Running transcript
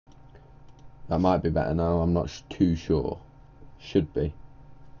That might be better now. I'm not too sure. Should be.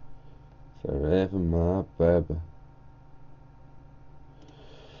 Forever my baby.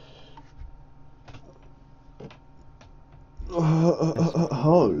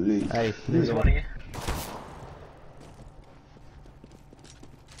 Holy Hey, shit. what are you?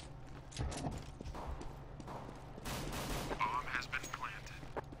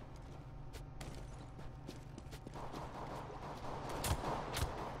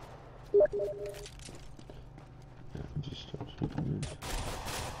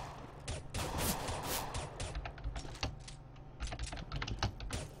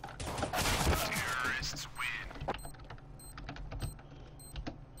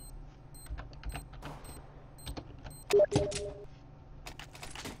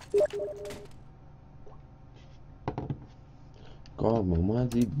 God, man,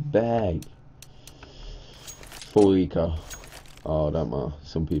 why's he bag? Full eco. Oh, don't matter.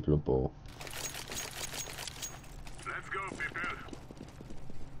 Some people are bought. Let's go, people.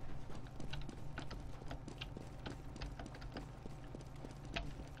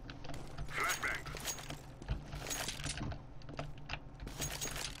 Flashbang.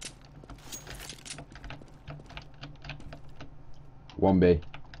 One B.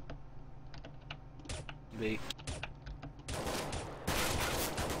 B.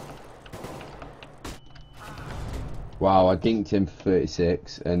 Wow, I dinked him for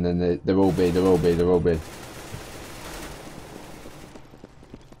 36, and then they're all B, they're all B, they're all B.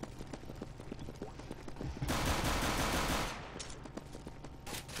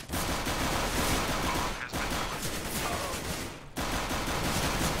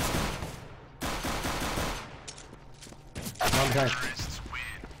 Okay.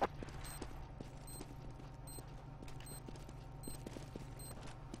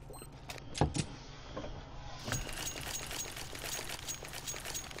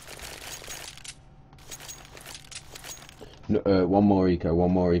 No, one more eco,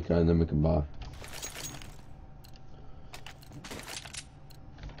 and then we can buy.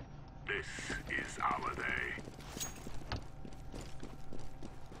 This is our day.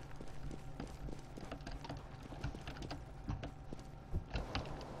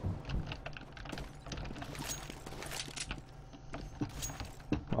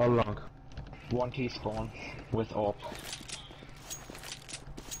 All long. One key spawn with AWP.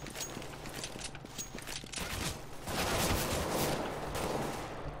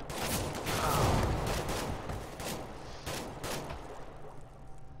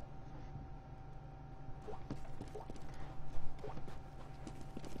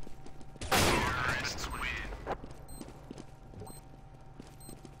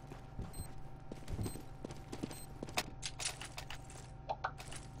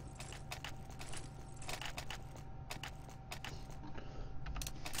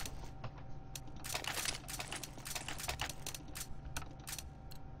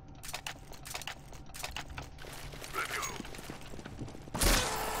 Let's go.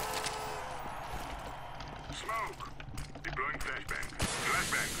 Smoke. Deploying flashbang.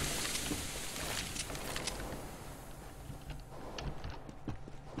 Flashbang.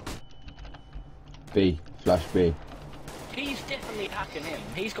 B, flash B. He's definitely hacking him.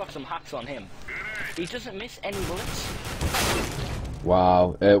 He's got some hacks on him. He doesn't miss any bullets.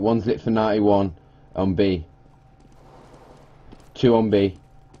 Wow, one's lit for 91 on B. 2 on B.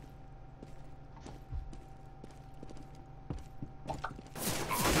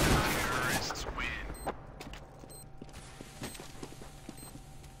 Terrorists win.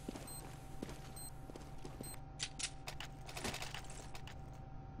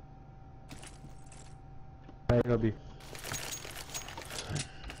 Hey, lobby.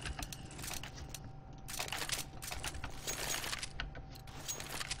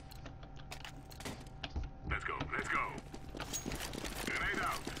 Let's go. Let's go. Grenade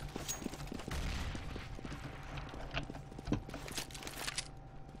out.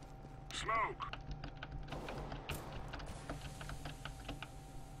 Smoke.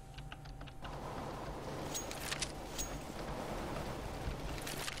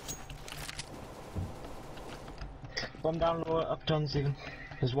 One down lower, up tons even.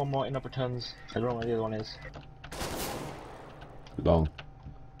 There's one more in upper tons. I don't know where the other one is. Long.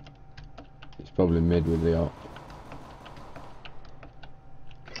 It's probably mid with the op.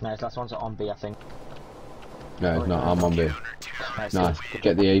 Nice, last one's on B, I think. No, it's not. I'm on B. Nice. Nice.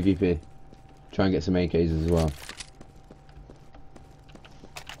 Get the AVP. Try and get some AKs as well.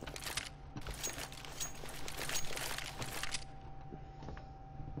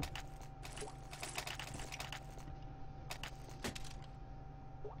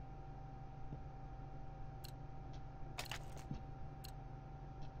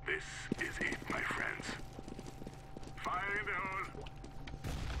 This is it, my friends. Fire in the hole.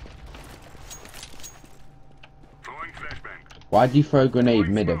 Throwing flashbang. Why do you throw a grenade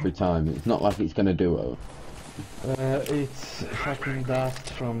mid every time? It's not like it's gonna do it. It's fucking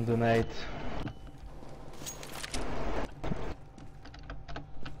dust from the nade.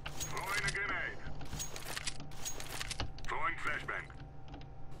 Throwing a grenade. Throwing flashbang.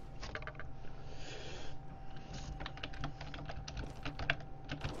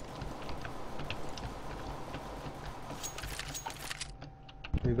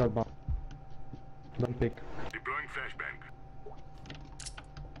 You got bomb. Don't pick. Deploying flashbang.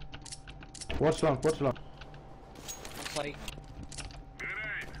 Watch long, watch long. Like,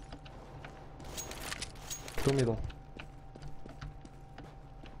 Grenade. Two middle.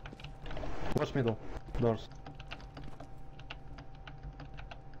 Watch middle. Doors.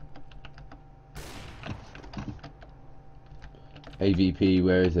 AVP,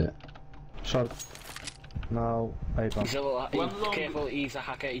 where is it? Short. Now, I bomb. he's a little, careful, he's a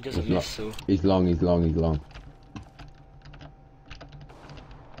hacker, he doesn't He's miss, so. He's long, he's long, he's long.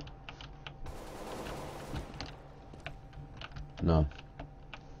 No.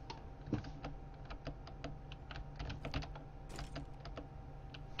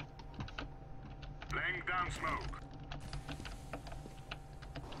 Laying down smoke.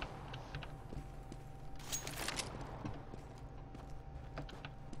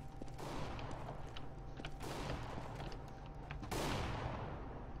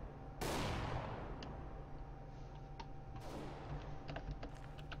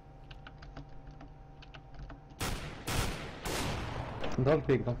 Don't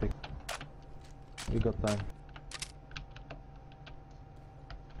pick, don't pick. You got time.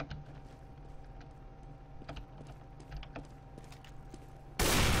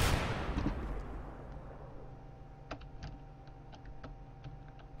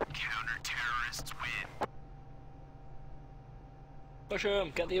 Counter-terrorists win. Push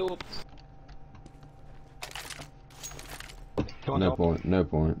him, get the orb. No point, no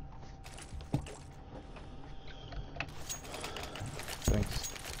point. Thanks.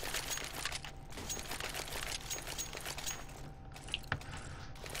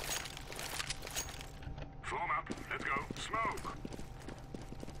 Form up. Let's go. Smoke.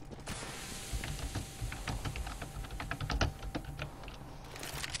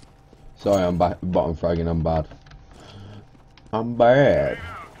 Sorry, I'm back bottom fragging, I'm bad. I'm bad. Grenade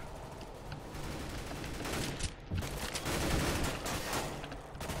out.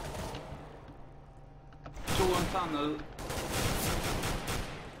 Two on tunnel.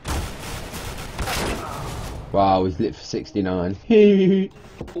 Wow, he's lit for 69.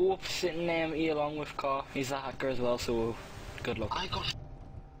 Orb sitting here along with Car, he's a hacker as well, so good luck. I got.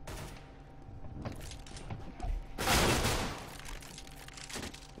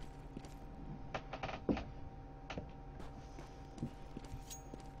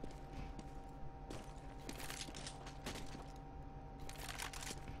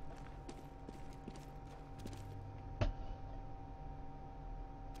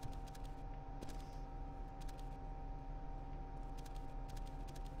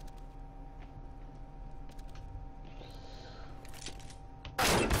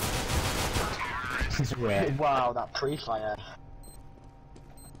 Yeah. Wow, that pre-fire.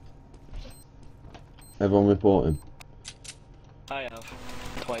 Everyone reporting. I have,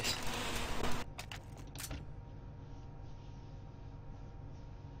 twice.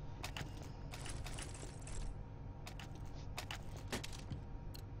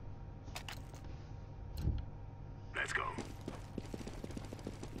 Let's go.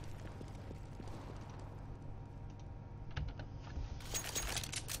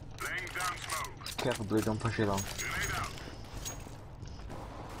 Laying down smoke. Careful, Blue, don't push it on. Grenade out.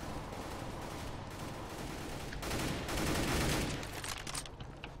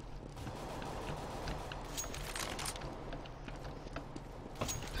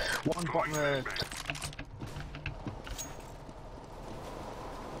 One bottom.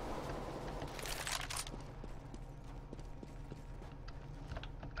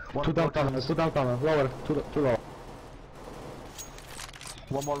 Two down tunnel, lower, too low.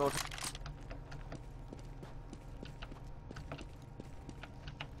 One more load.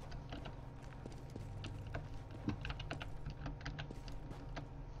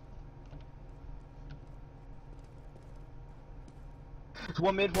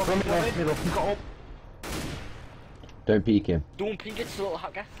 One mid, one mid. Middle. He got up. Don't peek him. Don't peek, it's a little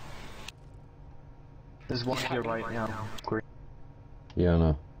hacker. There's one here right now. Great. Yeah, I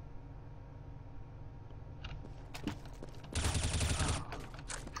know.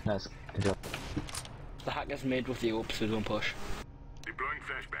 Nice. Good job. The hacker's mid with the orb, so don't push. Deploying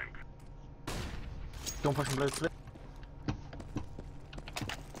flashbang. Don't push him, blue. Flip.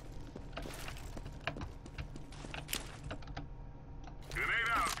 Grenade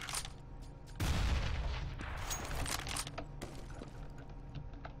out.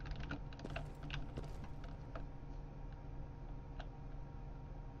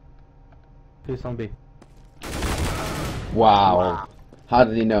 Peace on B. Wow. How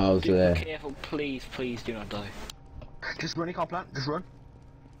did he know I was Be there? careful, please, please do not die. Just run, he can't plant. Just run.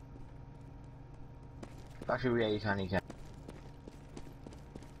 Actually, yeah, you can, you can.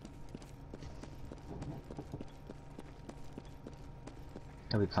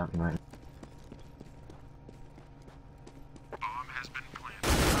 He'll be planting right now. Bomb has been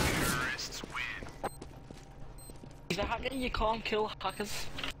planted. Terrorists win. He's a hacker, you can't kill hackers.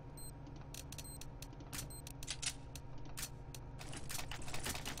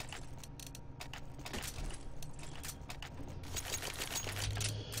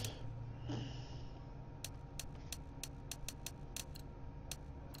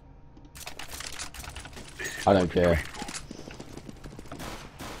 I don't care.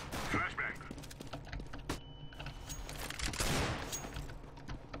 Flashbang.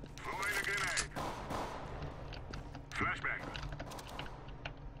 Throwing a grenade. Flashbang.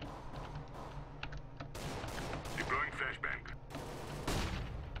 Deploying flashbang.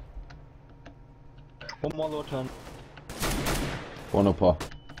 One more low turn. One upper.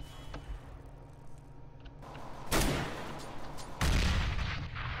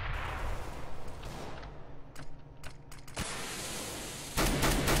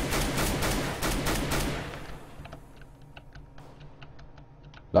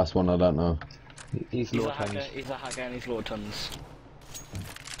 Last one, I don't know. He's He's low a hacker, times. he's a hacker and he's low tons.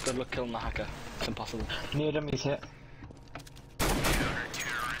 Good luck killing the hacker. It's impossible. Near him, he's hit.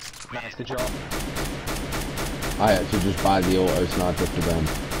 Nice, good job. I had to just buy the auto sniper for them.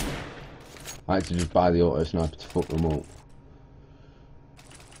 I had to just buy the auto sniper to fuck them up.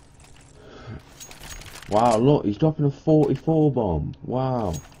 Wow, look, he's dropping a 44 bomb.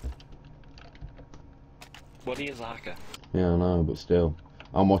 Wow. Well, he is a hacker. Yeah, I know, but still.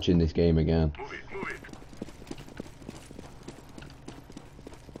 I'm watching this game again. Move it, move it.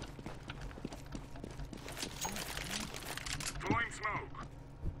 Throwing smoke.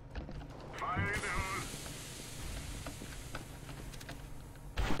 Fire in the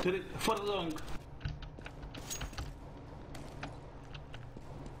hole. For long.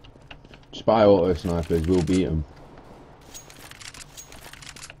 Just buy auto snipers, we'll beat them.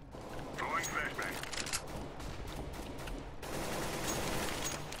 Throwing flashbang.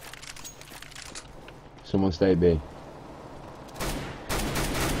 Someone stay B.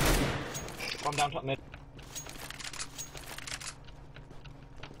 I'm down top mid.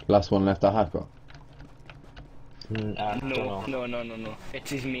 Last one left a hacker. Don't know. No.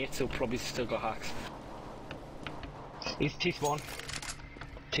 It's his mates who probably still got hacks. He's T-spawn.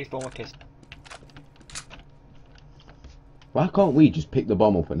 T-spawn with kiss. Why can't we just pick the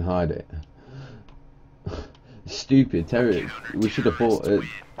bomb up and hide it? Stupid terrorists. We should have thought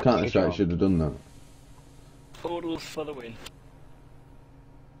Counter-Strike should have done that. Autos for the win.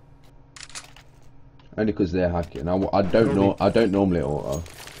 Only because they're hacking. I don't know. I don't normally auto.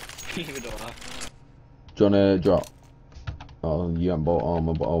 Neither do I. Do you wanna drop? Oh, you haven't bought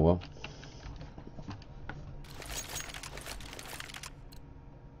armor, but oh well.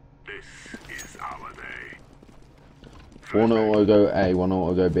 This is our day. One auto go A, one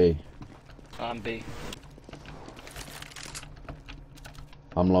auto go B. I'm B.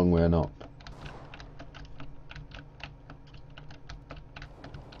 I'm long way up.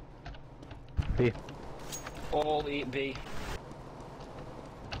 B. All eat B.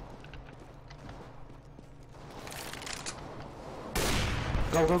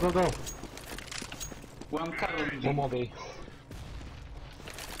 Go, go, go, go. One car on B. One more B.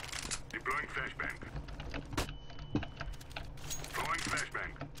 Deploying flashbang. Throwing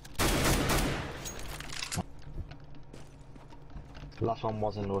flashbang. Last one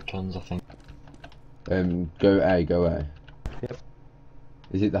was in low turns, I think. Go A, go A. Yep.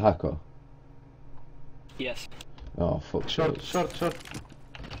 Is it the hacker? Yes. Oh fuck. Short, short, short.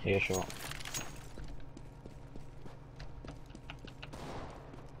 Yeah, sure.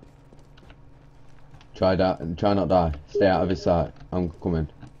 Try that and try not die. Stay out of his sight. I'm coming.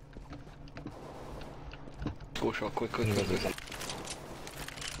 Go short, quick.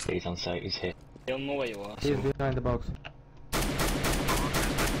 He's on site, he's hit. He'll know where you are. He's So. behind the box.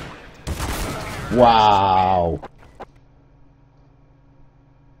 Wow.